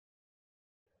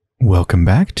Welcome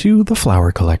back to The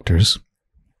Flower Collectors.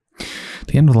 At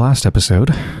the end of the last episode,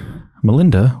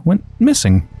 Melinda went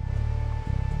missing.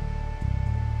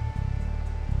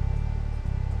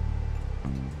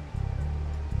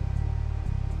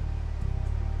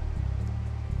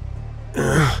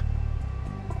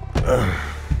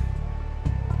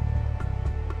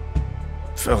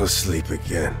 Fell asleep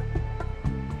again.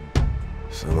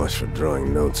 So much for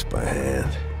drawing notes by hand.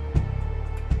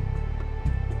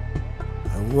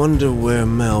 I wonder where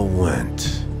Mel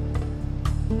went.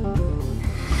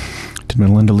 Did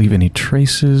Melinda leave any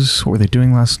traces? What were they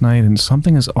doing last night? And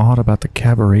something is odd about the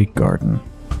cabaret garden.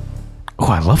 Oh,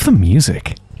 I love the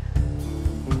music.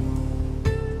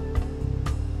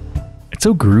 It's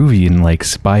so groovy and like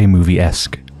spy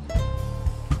movie-esque.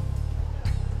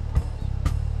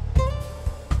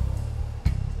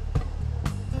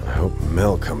 I hope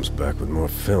Mel comes back with more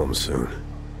film soon.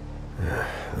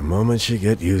 The moment she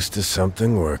gets used to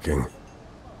something working.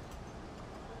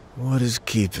 What is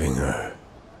keeping her?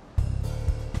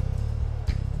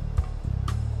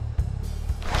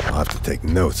 I'll have to take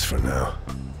notes for now.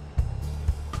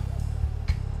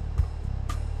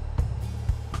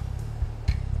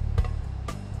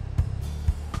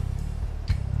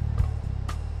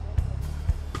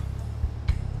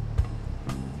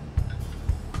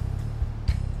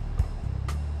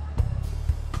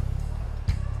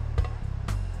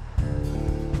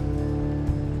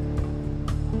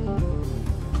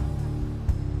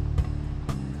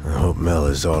 I hope Mel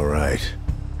is all right.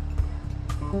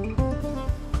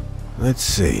 Let's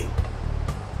see.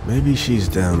 Maybe she's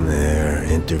down there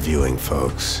interviewing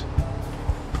folks.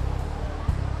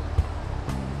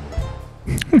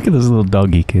 Look at those little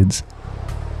doggy kids.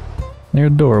 They're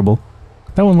adorable.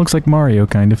 That one looks like Mario,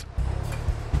 kind of.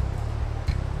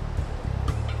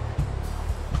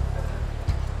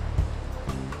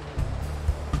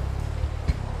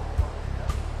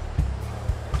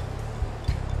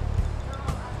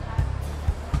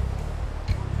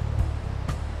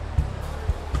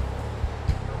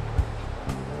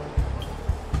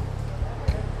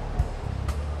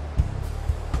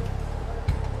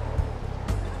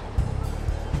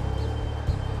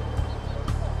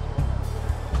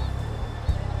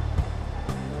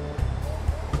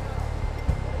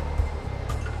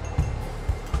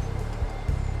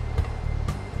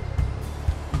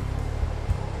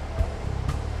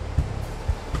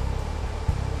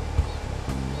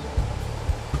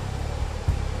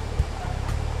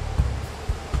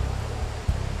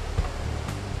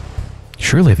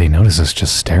 Surely they notice us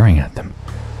just staring at them.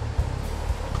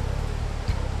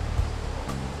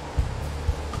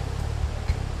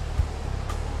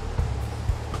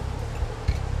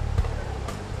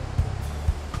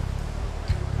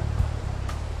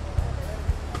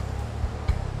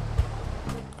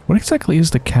 What exactly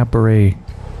is the cabaret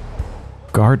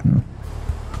garden?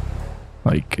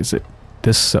 Like, is it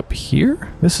this up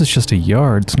here? This is just a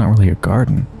yard, it's not really a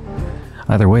garden.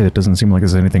 Either way, it doesn't seem like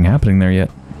there's anything happening there yet.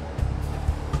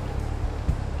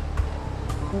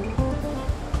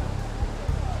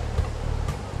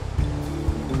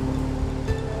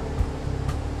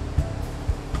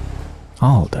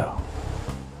 Aldo.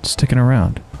 Sticking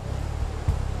around.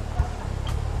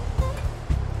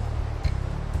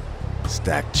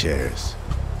 Stacked chairs,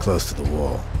 close to the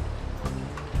wall.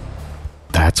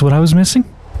 That's what I was missing?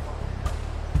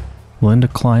 Melinda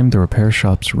climbed the repair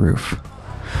shop's roof.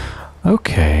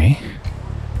 Okay.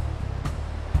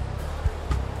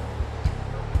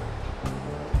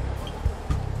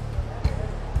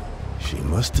 She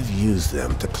must have used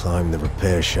them to climb the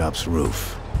repair shop's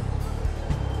roof.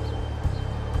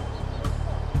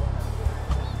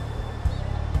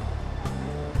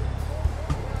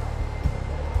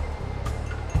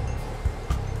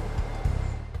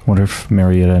 Wonder if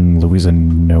Marietta and Louisa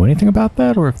know anything about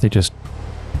that, or if they just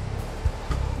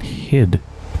hid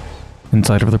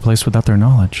inside of their place without their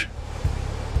knowledge.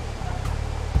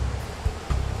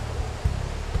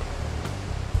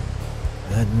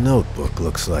 That notebook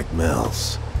looks like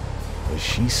Mel's. Was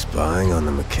she spying on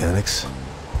the mechanics?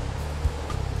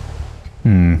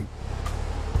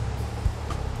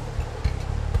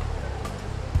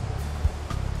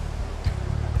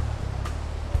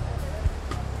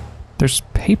 There's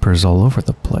papers all over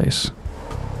the place.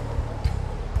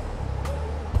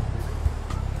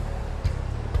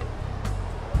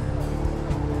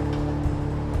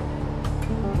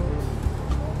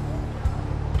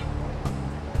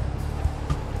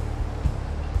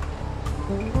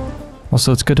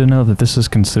 Also, it's good to know that this is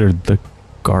considered the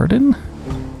garden?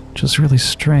 Which is really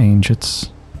strange.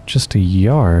 It's just a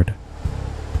yard.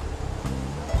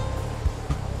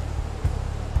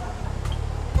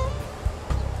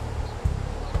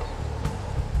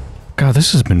 Wow,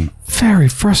 this has been very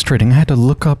frustrating. I had to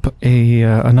look up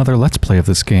another Let's Play of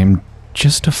this game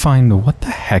just to find what the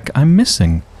heck I'm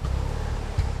missing.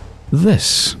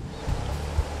 This.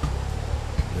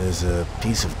 There's a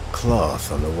piece of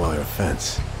cloth on the wire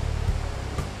fence.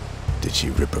 Did she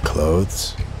rip her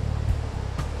clothes?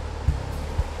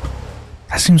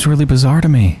 That seems really bizarre to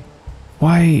me.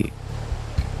 Why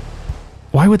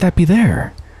would that be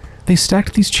there? They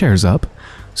stacked these chairs up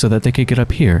so that they could get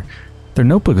up here. Their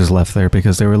notebook is left there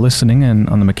because they were listening in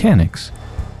on the mechanics.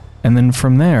 And then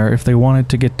from there, if they wanted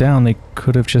to get down, they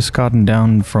could have just gotten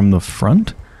down from the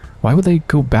front? Why would they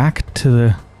go back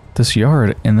to this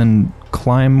yard and then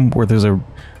climb where there's a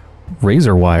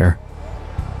razor wire?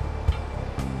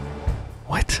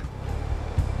 What?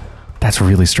 That's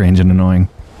really strange and annoying.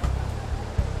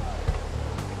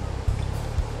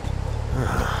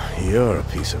 You're a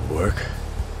piece of work.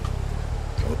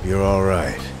 Hope you're all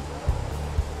right.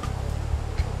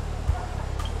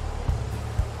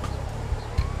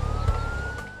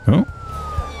 Oh?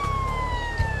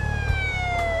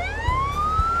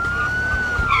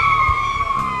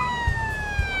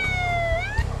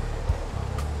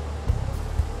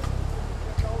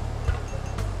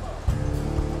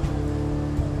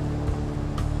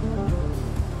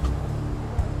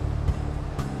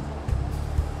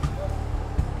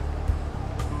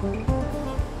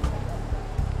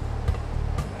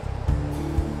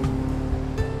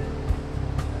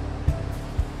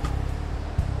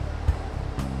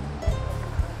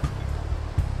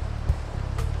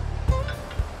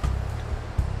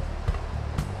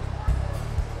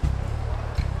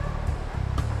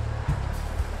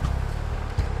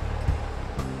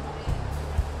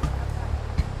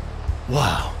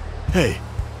 Wow. Hey,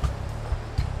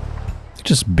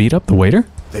 Just beat up the waiter?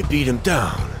 they beat him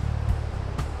down.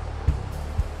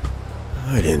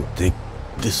 I didn't think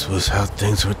this was how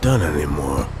things were done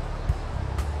anymore.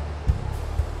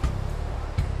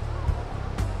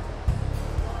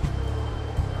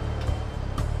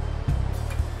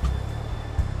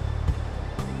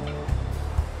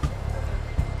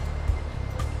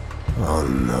 Oh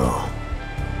no.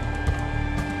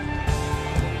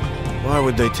 Why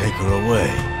would they take her away?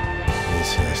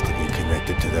 This has to be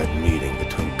connected to that meeting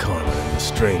between Carmen and the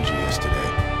stranger yesterday.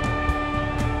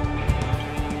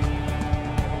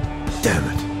 Damn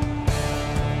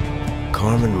it.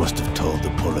 Carmen must have told the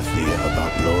Polithia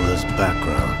about Lola's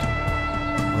background.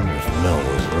 I wonder if Mel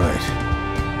was right.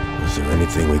 Was there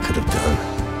anything we could have done?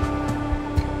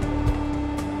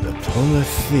 The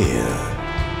Polithia...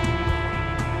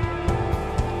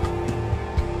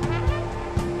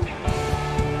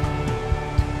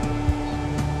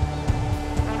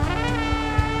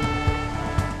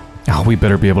 Oh, we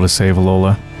better be able to save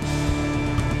Lola.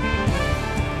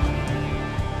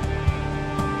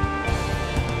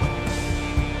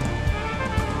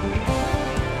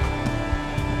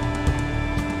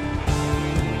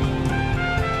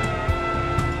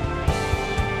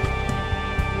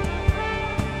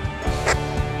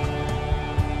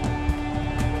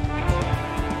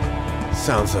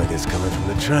 Sounds like it's coming from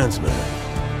the transmitter.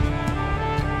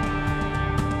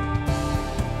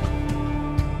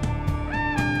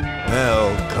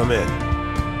 Mel, come in.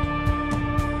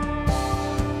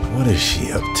 What is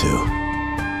she up to?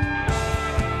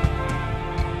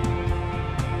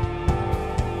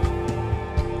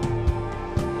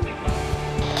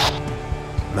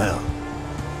 Mel,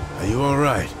 are you all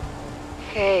right?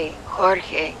 Hey,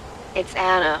 Jorge. It's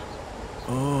Anna.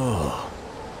 Oh.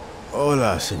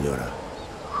 Hola, señora.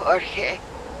 Jorge,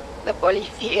 the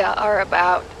policía are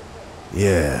about.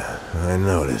 Yeah, I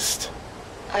noticed.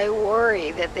 I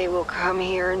worry that they will come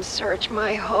here and search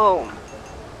my home.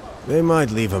 They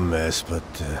might leave a mess, but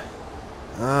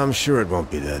I'm sure it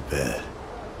won't be that bad.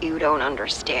 You don't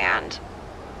understand.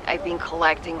 I've been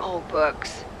collecting old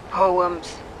books,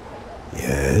 poems,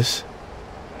 Yes?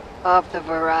 of the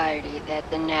variety that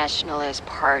the Nationalist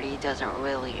Party doesn't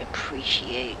really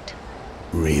appreciate.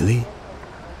 Really?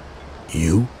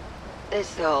 You?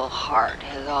 This old heart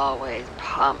has always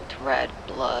pumped red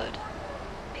blood.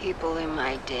 People in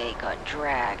my day got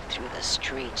dragged through the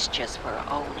streets just for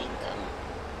owning them.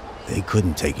 They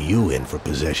couldn't take you in for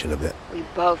possession of that. We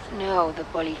both know the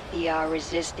policía are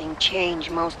resisting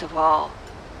change most of all.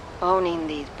 Owning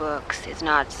these books is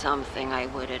not something I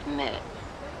would admit,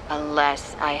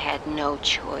 unless I had no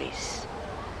choice.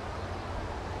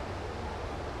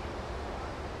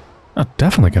 I'm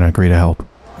definitely gonna agree to help.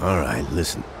 All right,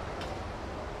 listen.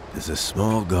 There's a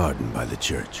small garden by the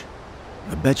church.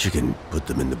 I bet you can put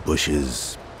them in the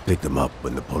bushes, pick them up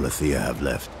when the Polithia have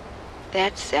left.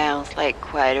 That sounds like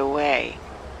quite a way,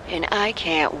 and I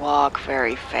can't walk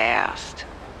very fast.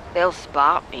 They'll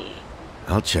spot me.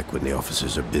 I'll check when the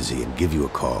officers are busy and give you a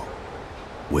call.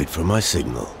 Wait for my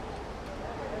signal.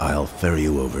 I'll ferry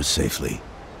you over safely.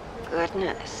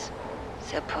 Goodness.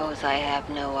 Suppose I have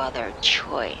no other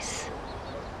choice.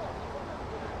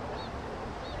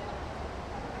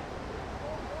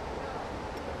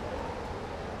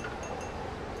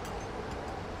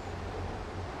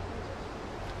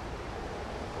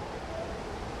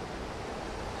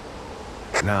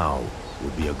 Now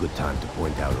would be a good time to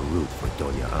point out a route for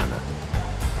Doña Ana.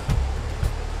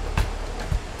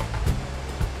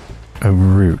 A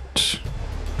route.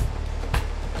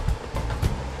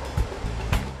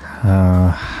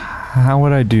 How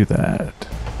would I do that?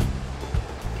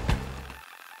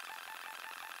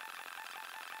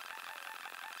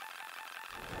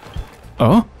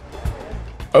 Oh?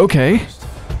 Okay.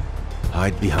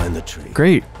 Hide behind the tree.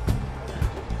 Great.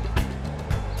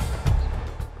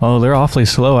 Oh, they're awfully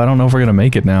slow. I don't know if we're gonna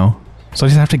make it now. So I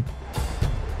just have to...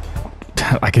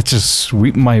 I could just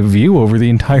sweep my view over the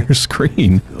entire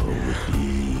screen. Go with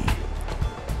me.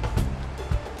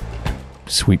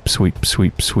 Sweep, sweep,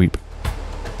 sweep, sweep.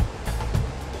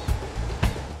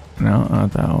 No,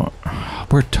 not that one.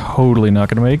 We're totally not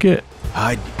gonna make it.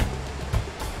 Hide.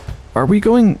 Are we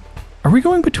going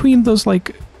between those,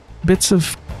 like, bits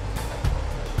of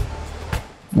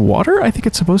water? I think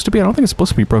it's supposed to be. I don't think it's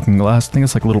supposed to be broken glass. I think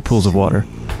it's like little pools of water.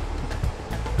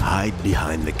 Hide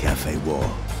behind the cafe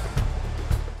wall.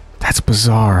 That's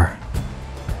bizarre.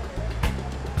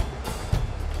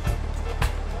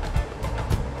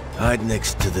 Hide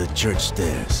next to the church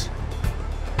stairs.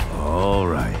 All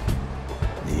right.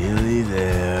 Nearly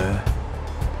there.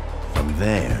 From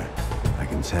there, I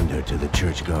can send her to the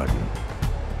church garden.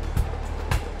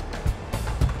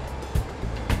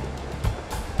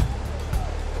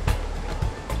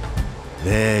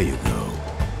 There you go.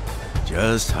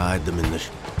 Just hide them in the...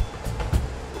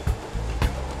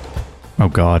 Oh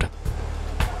god.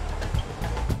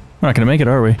 We're not gonna make it,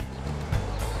 are we?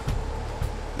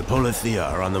 The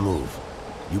Polithia are on the move.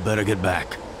 You better get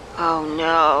back. Oh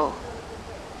no.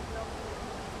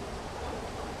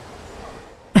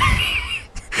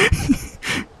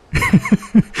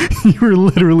 You were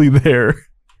literally there.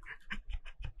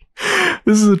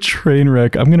 This is a train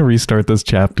wreck. I'm gonna restart this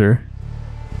chapter.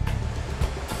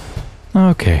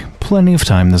 Okay, plenty of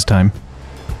time this time.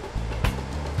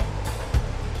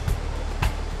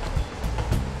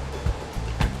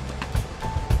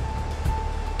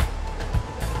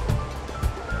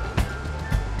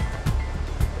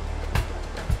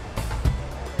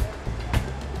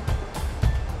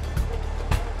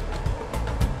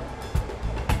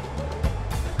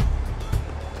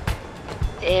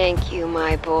 Thank you,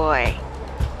 my boy.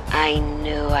 I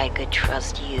knew I could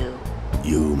trust you.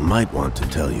 You might want to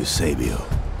tell Eusebio.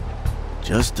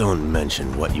 Just don't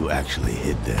mention what you actually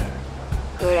hid there.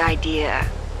 Good idea.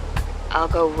 I'll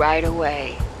go right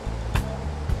away.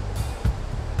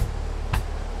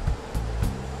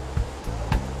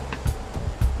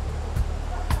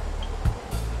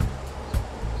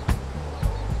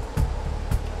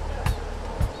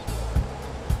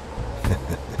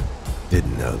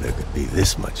 Didn't know there could be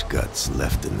this much guts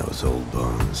left in those old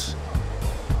bones.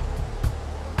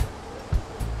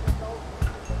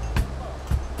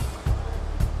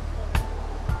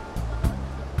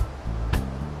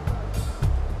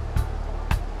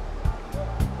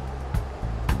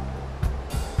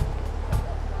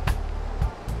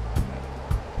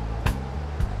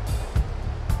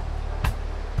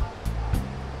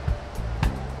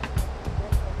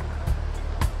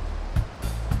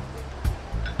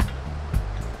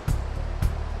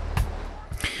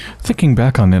 Thinking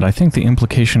back on it, I think the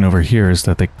implication over here is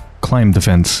that they climbed the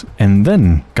fence and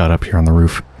then got up here on the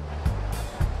roof.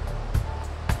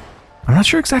 I'm not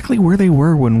sure exactly where they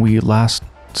were when we last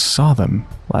saw them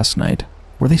last night.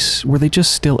 Were they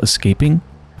just still escaping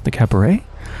the cabaret?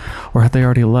 Or had they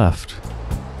already left?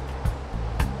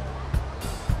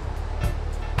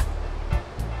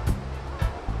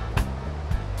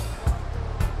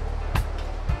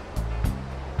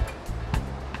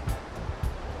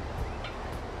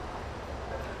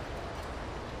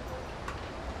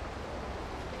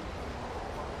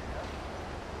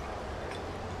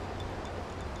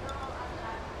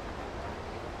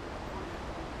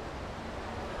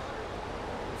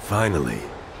 Finally,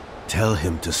 tell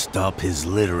him to stop his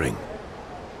littering.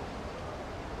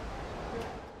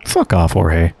 Fuck off,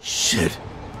 Jorge. Shit,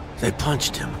 they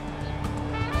punched him.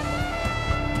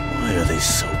 Why are they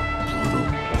so brutal?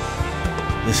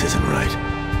 This isn't right.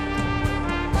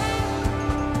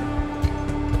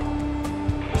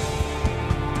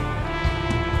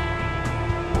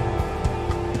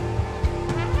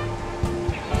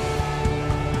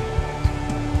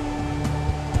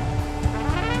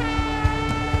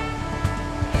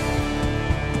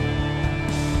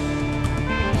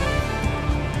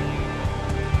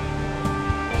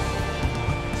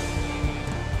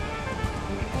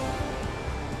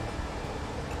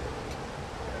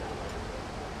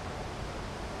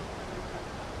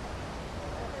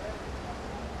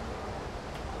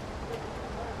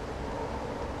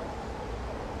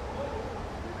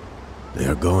 They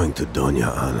are going to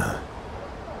Doña Ana.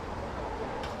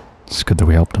 It's good that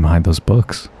we helped him hide those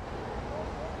books.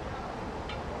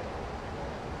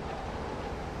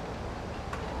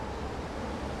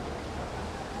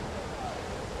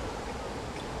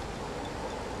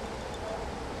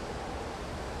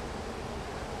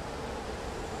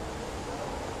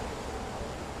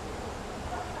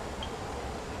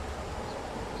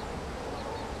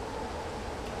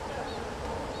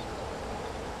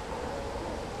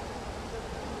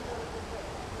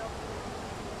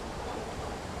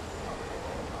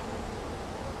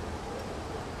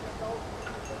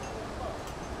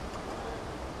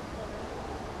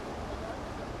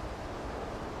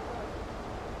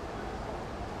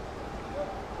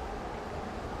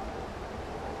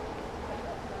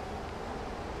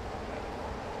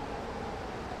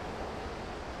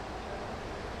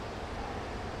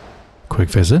 Quick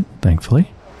visit,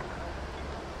 thankfully.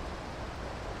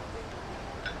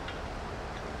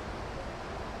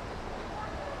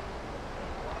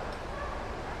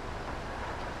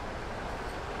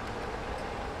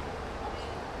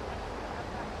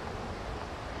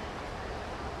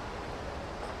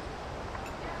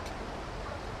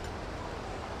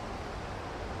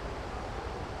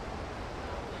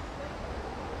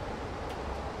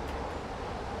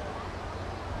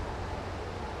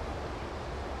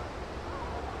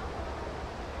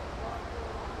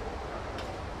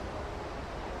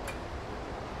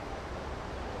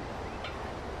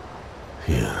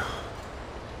 Yeah.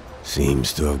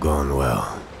 Seems to have gone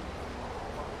well.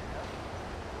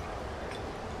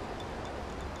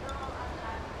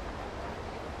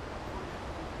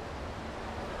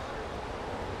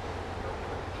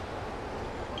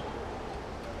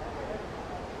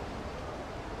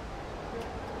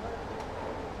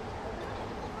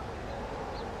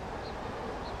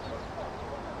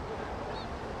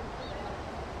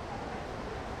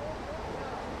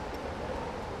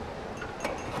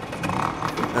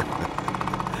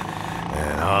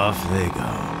 Off they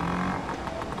go.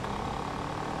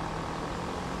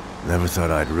 Never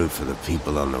thought I'd root for the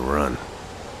people on the run.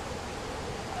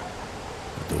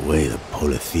 But the way the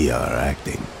Policía are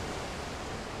acting.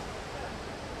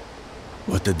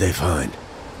 What did they find?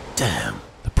 Damn.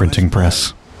 The printing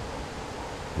press.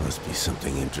 Must be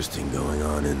something interesting going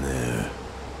on in there.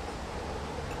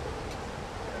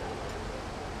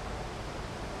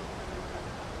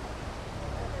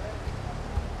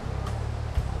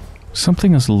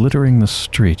 Something is littering the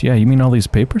street. Yeah, you mean all these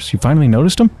papers? You finally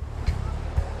noticed them?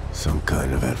 Some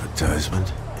kind of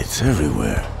advertisement. It's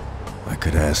everywhere. I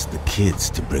could ask the kids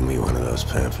to bring me one of those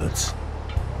pamphlets.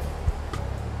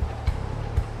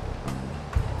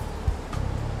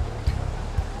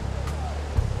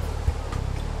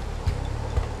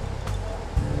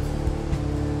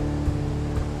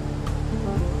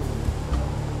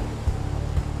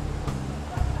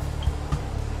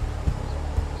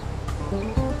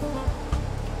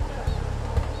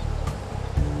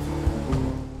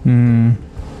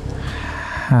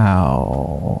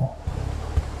 How?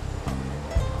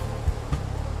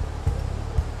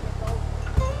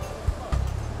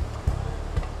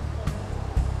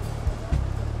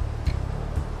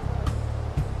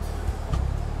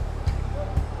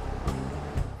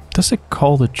 Does it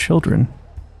call the children?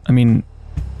 I mean,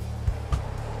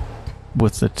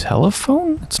 with the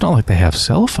telephone? It's not like they have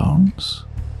cell phones.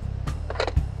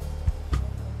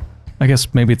 I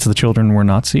guess maybe it's the children we're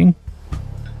not seeing?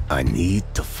 I need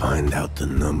to find out the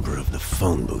number of the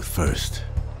phone booth first.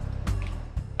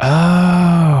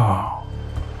 Oh.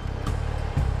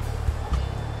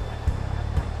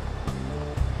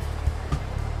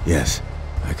 Yes,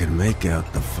 I can make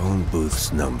out the phone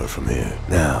booth's number from here.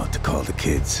 Now to call the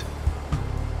kids.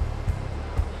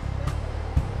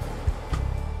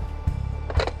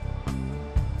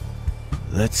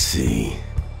 Let's see.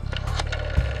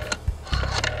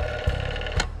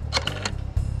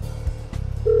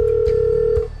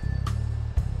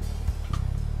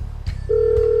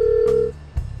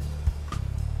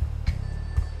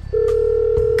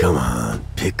 Come on,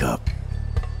 pick up.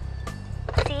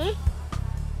 See?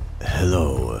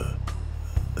 Hello,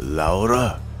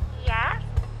 Laura? Yes?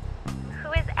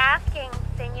 Who is asking,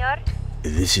 senor?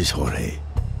 This is Jorge,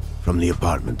 from the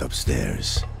apartment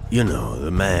upstairs. You know,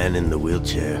 the man in the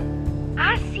wheelchair.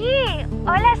 Ah, sí.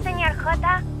 Hola, senor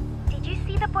Jota. Did you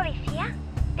see the policía?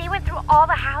 They went through all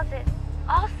the houses.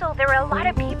 Also, there were a lot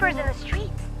of peepers in the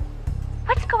streets.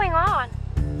 What's going on?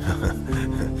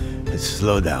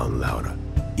 Slow down, Laura.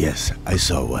 Yes, I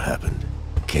saw what happened.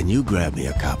 Can you grab me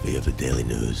a copy of the Daily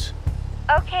News?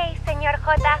 Okay, senor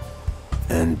Jota.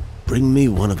 And bring me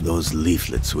one of those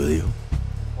leaflets, will you?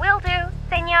 Will do,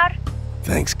 senor.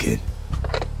 Thanks, kid.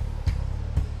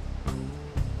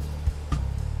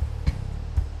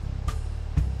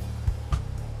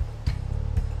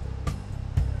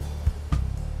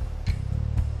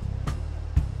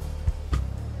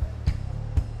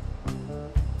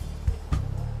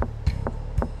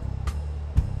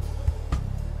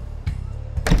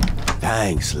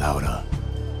 Thanks, Laura.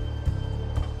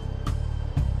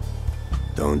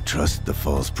 Don't trust the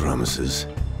false promises.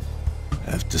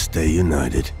 Have to stay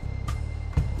united.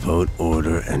 Vote,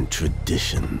 order, and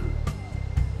tradition.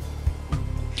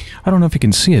 I don't know if you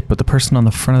can see it, but the person on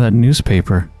the front of that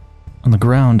newspaper on the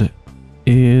ground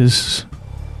is...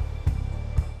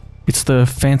 It's the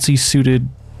fancy-suited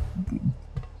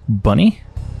bunny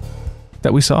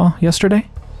that we saw yesterday.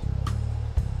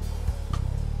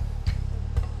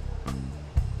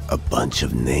 A bunch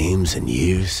of names and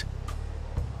years?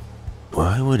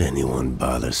 Why would anyone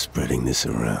bother spreading this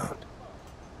around?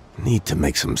 Need to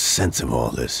make some sense of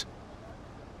all this.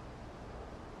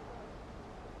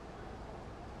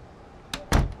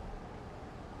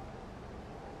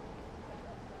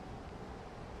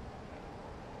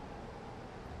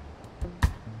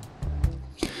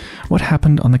 What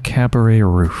happened on the cabaret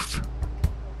roof?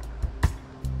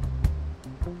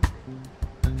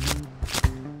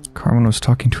 Carmen was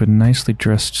talking to a nicely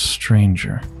dressed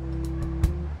stranger.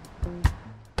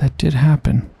 That did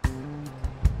happen.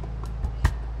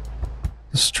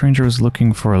 The stranger was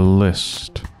looking for a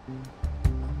list.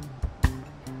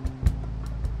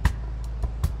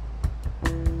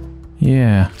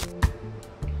 Yeah.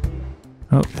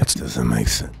 Oh, That doesn't make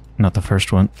sense. not the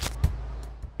first one.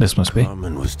 This must be.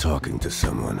 Carmen was talking to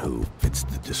someone who fits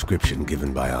the description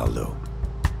given by Aldo.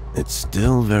 It's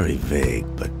still very vague,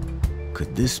 but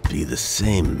could this be the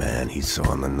same man he saw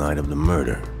on the night of the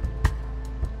murder?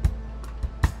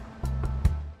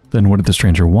 Then what did the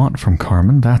stranger want from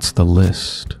Carmen? That's the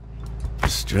list. The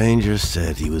stranger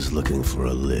said he was looking for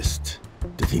a list.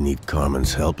 Did he need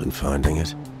Carmen's help in finding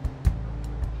it?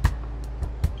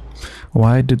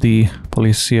 Why did the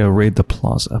policia raid the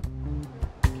plaza?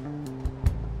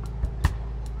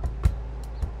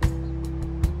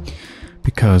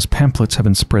 Because pamphlets have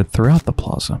been spread throughout the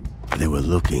plaza. They were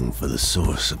looking for the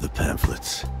source of the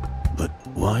pamphlets. But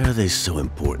why are they so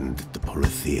important that the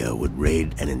policia would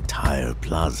raid an entire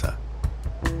plaza?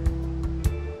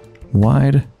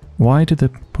 Why did the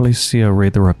policia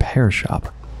raid the repair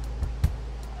shop?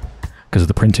 Because of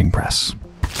the printing press.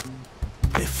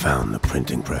 They found the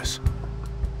printing press.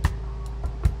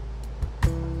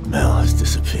 Mel has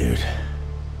disappeared.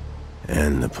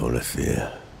 And the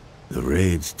policia. The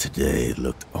raids today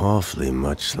looked awfully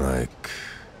much like...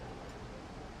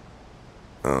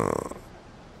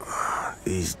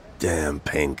 these damn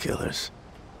painkillers.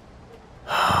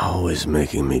 Always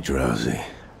making me drowsy.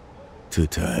 Too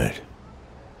tired.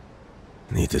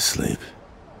 Need to sleep.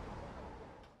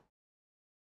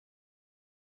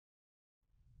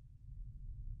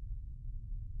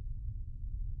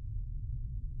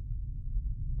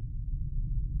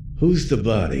 Who's the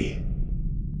body?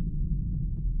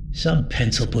 Some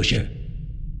pencil pusher.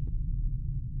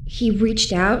 He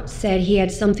reached out, said he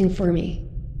had something for me.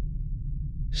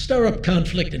 Stir up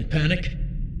conflict and panic.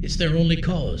 It's their only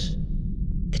cause.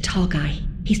 The tall guy.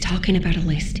 He's talking about a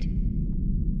list.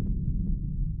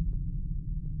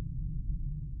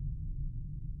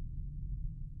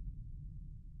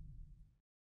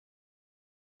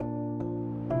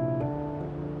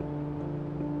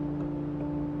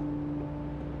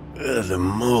 The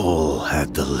mole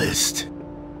had the list.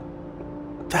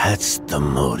 That's the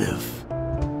motive.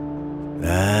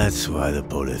 That's why the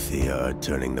policia are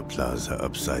turning the plaza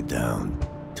upside down.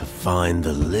 To find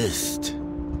the list.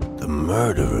 The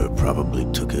murderer probably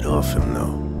took it off him,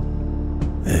 though.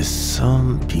 There's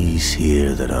some piece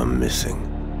here that I'm missing.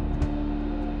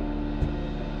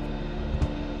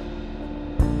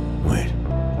 Wait.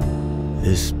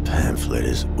 This pamphlet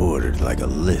is ordered like a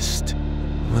list.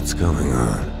 What's going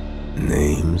on?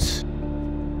 Names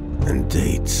and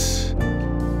dates.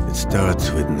 It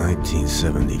starts with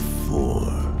 1974.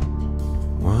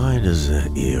 Why does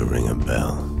that year ring a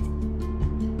bell?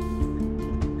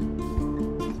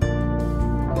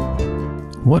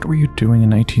 What were you doing in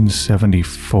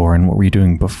 1974 and what were you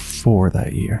doing before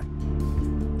that year?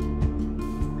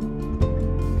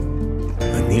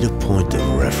 I need a point of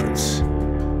reference.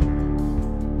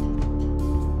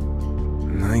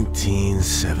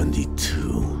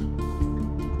 1972.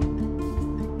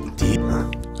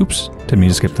 Oops, didn't mean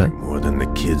to skip that. More than the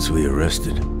kids we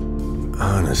arrested.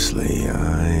 Honestly,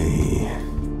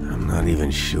 I'm not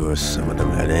even sure some of them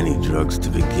had any drugs to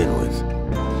begin with.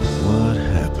 What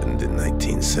happened in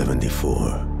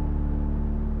 1974?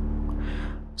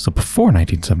 So before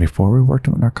 1974, we worked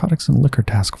on the Narcotics and Liquor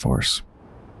Task Force.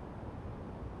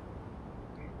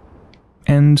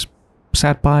 And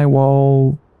sat by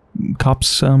while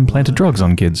cops planted drugs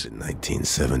on kids. In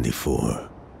 1974.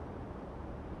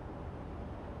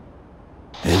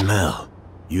 Hey Mel,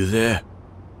 you there?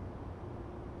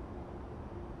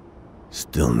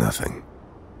 Still nothing.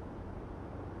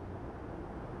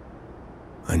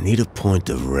 I need a point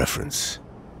of reference.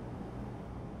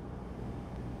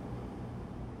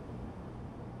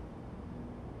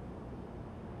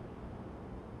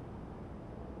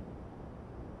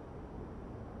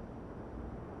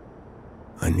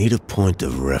 I need a point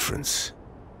of reference.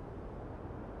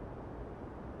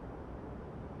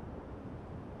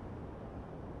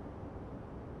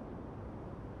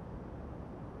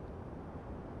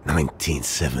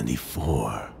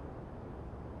 "1974.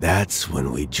 That's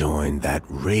when we joined that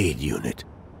raid unit.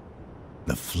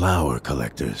 The flower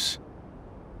collectors.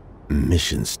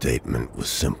 Mission statement was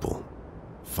simple.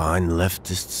 Find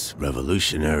leftists,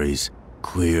 revolutionaries,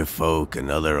 queer folk,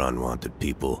 and other unwanted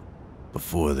people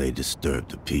before they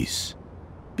disturbed the peace.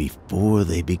 Before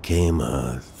they became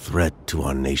a threat to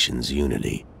our nation's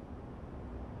unity.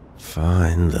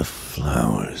 Find the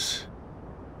flowers.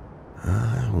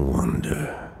 I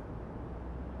wonder...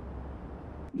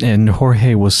 And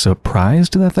Jorge was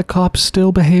surprised that the cops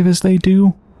still behave as they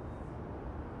do?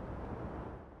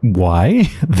 Why?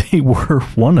 They were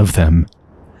one of them,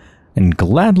 and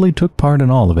gladly took part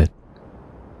in all of it.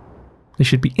 They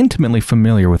should be intimately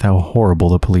familiar with how horrible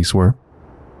the police were.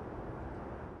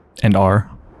 And are.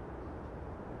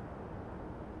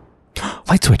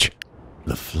 Light switch!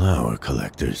 The flower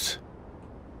collectors.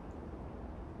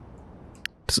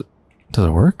 Does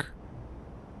it work?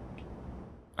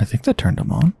 I think that turned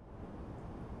them on.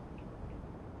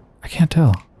 I can't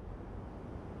tell.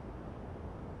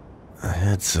 I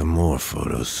had some more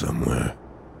photos somewhere.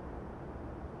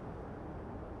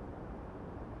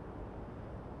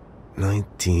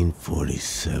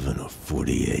 1947 or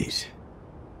 48.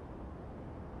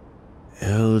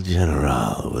 El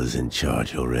General was in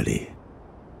charge already.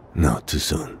 No, too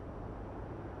soon.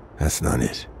 That's not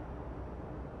it.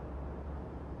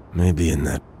 Maybe in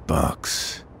that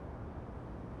box.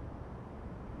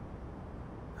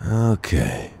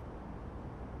 Okay.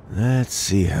 Let's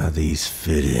see how these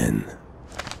fit in.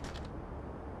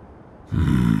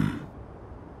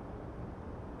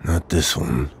 Not this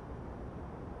one.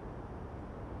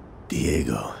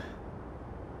 Diego.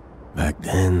 Back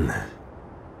then,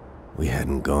 we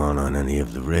hadn't gone on any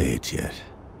of the raids yet.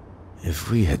 If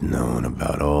we had known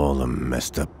about all the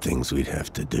messed up things we'd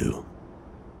have to do.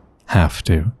 Have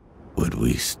to. Would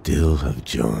we still have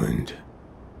joined?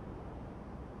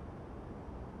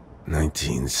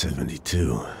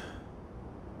 1972.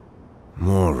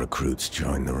 More recruits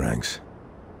joined the ranks.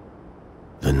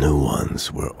 The new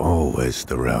ones were always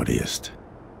the rowdiest,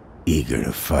 eager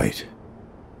to fight.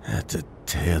 Had to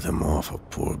tear them off a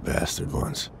poor bastard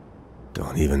once.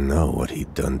 Don't even know what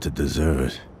he'd done to deserve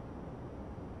it.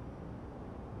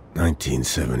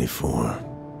 1974.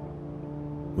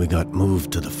 We got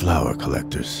moved to the flower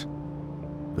collectors.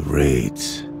 The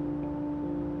raids.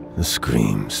 The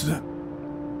screams, the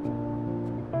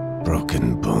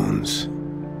broken bones.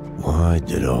 Why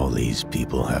did all these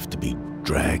people have to be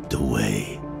dragged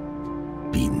away,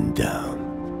 beaten down?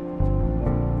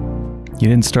 You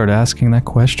didn't start asking that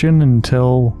question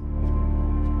until...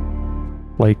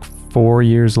 like 4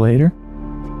 years later?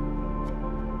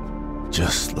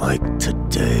 Just like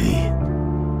today.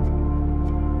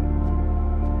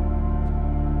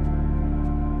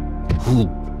 Who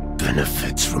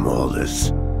benefits from all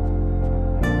this?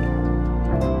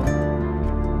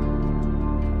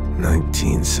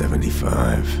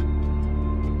 1975.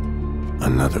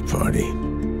 Another party.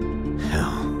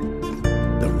 Hell,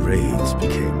 the raids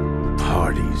became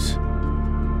parties.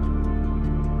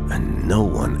 And no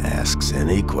one asks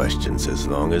any questions as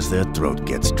long as their throat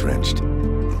gets drenched.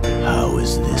 How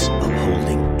is this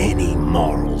upholding any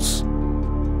morals?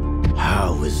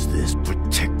 How is this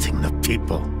protecting the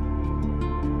people?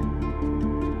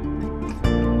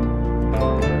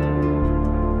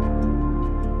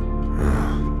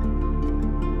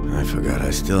 I forgot I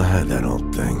still had that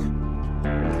old thing.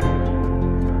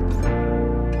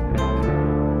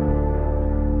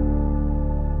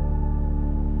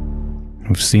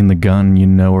 We've seen the gun, you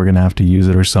know we're gonna have to use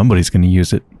it or somebody's gonna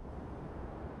use it.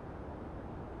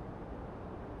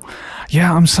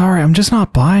 Yeah, I'm sorry, I'm just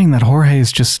not buying that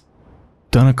Jorge's just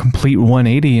done a complete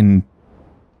 180 and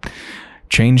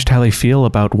changed how they feel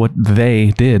about what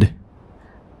they did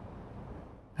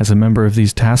as a member of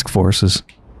these task forces.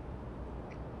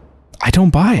 I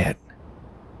don't buy it.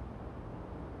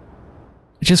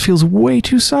 It just feels way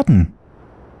too sudden.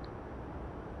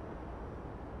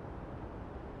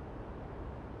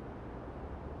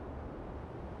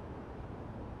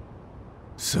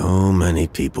 So many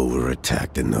people were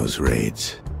attacked in those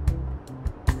raids.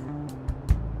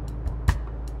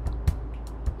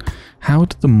 How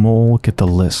did the mole get the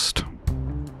list?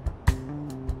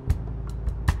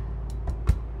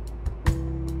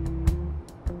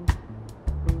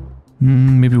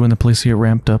 Maybe when the police here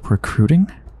ramped up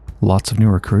recruiting? Lots of new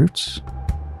recruits?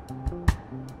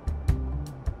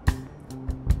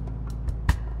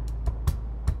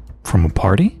 From a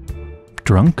party?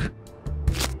 Drunk?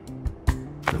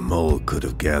 The mole could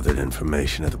have gathered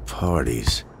information at the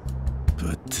parties,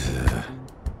 but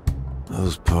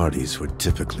those parties were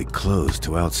typically closed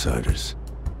to outsiders.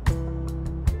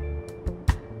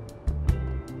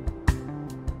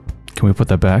 Can we put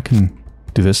that back and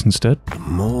do this instead? The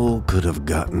mole could have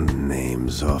gotten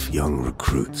names off young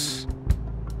recruits.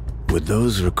 Would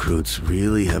those recruits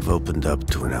really have opened up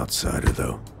to an outsider,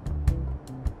 though?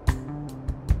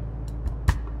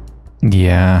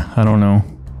 Yeah, I don't know.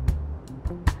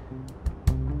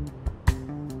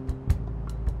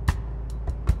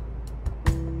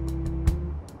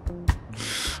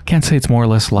 Can't say it's more or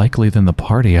less likely than the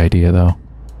party idea, though.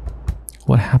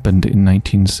 What happened in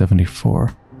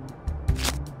 1974?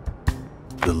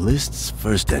 The list's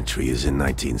first entry is in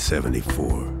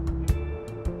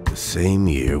 1974. The same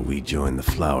year we joined the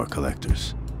flower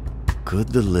collectors. Could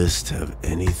the list have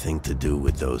anything to do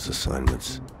with those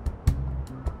assignments?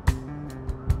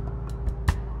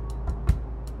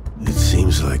 It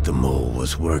seems like the mole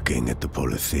was working at the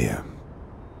Policía.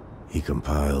 He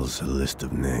compiles a list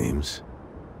of names,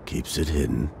 keeps it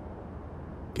hidden,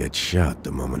 gets shot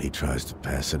the moment he tries to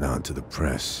pass it on to the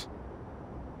press.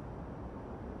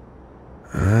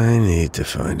 I need to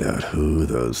find out who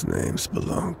those names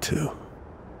belong to.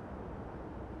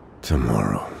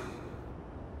 Tomorrow.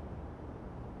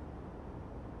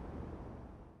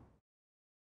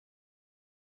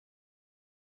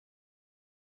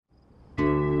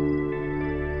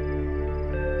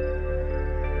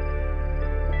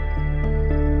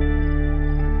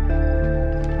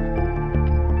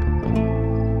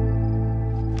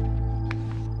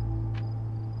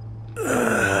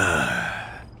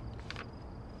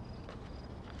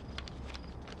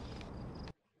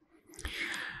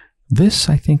 This,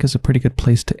 I think, is a pretty good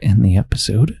place to end the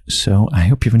episode, so I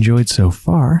hope you've enjoyed so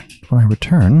far. When I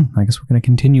return, I guess we're going to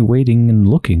continue waiting and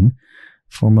looking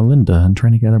for Melinda and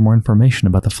trying to gather more information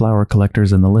about the flower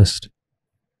collectors in the list.